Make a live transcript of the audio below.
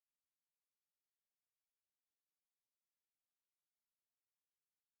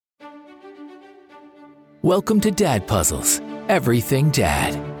Welcome to Dad Puzzles, Everything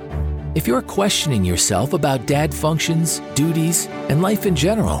Dad. If you're questioning yourself about dad functions, duties, and life in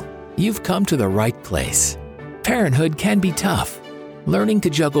general, you've come to the right place. Parenthood can be tough. Learning to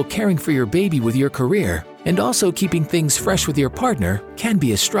juggle caring for your baby with your career and also keeping things fresh with your partner can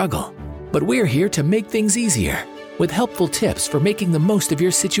be a struggle. But we're here to make things easier with helpful tips for making the most of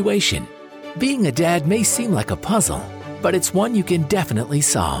your situation. Being a dad may seem like a puzzle, but it's one you can definitely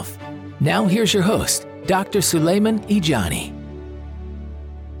solve. Now here's your host, Dr. Suleiman Ijani.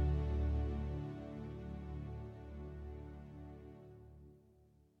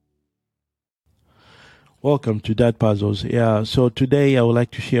 Welcome to Dad Puzzles. So today I would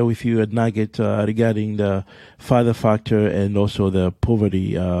like to share with you a nugget regarding the father factor and also the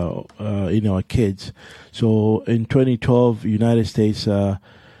poverty in our kids. So in 2012, United States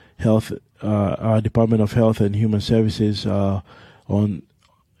Department of Health and Human Services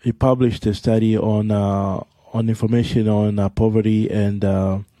it published a study on information on poverty and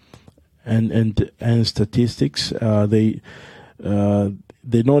statistics. They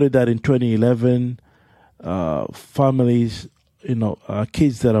noted that in 2011, families,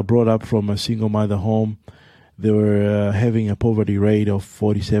 kids that are brought up from a single mother home, they were having a poverty rate of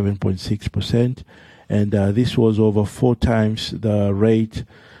 47.6%, and this was over 4 times the rate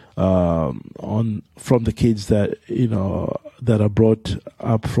from the kids that that are brought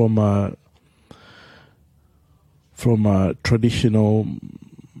up from a traditional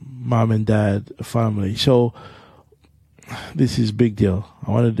mom and dad family. So this is a big deal.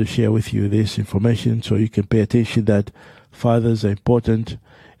 I wanted to share with you this information so you can pay attention that fathers are important,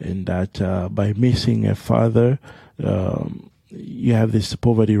 and that by missing a father, you have this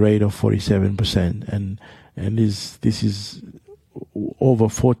poverty rate of 47%, and this is over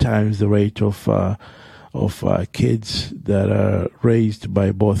 4 times the rate of kids that are raised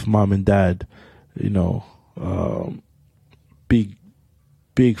by both mom and dad. Big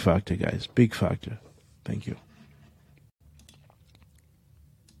factor, guys. Big factor. Thank you.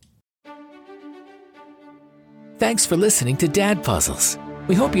 Thanks for listening to Dad Puzzles.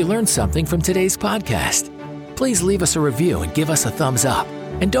 We hope you learned something from today's podcast. Please leave us a review and give us a thumbs up.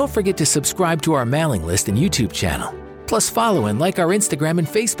 And don't forget to subscribe to our mailing list and YouTube channel. Plus follow and like our Instagram and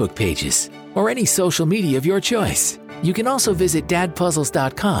Facebook pages, or any social media of your choice. You can also visit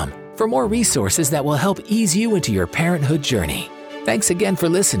dadpuzzles.com for more resources that will help ease you into your parenthood journey. Thanks again for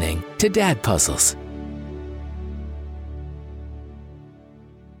listening to Dad Puzzles.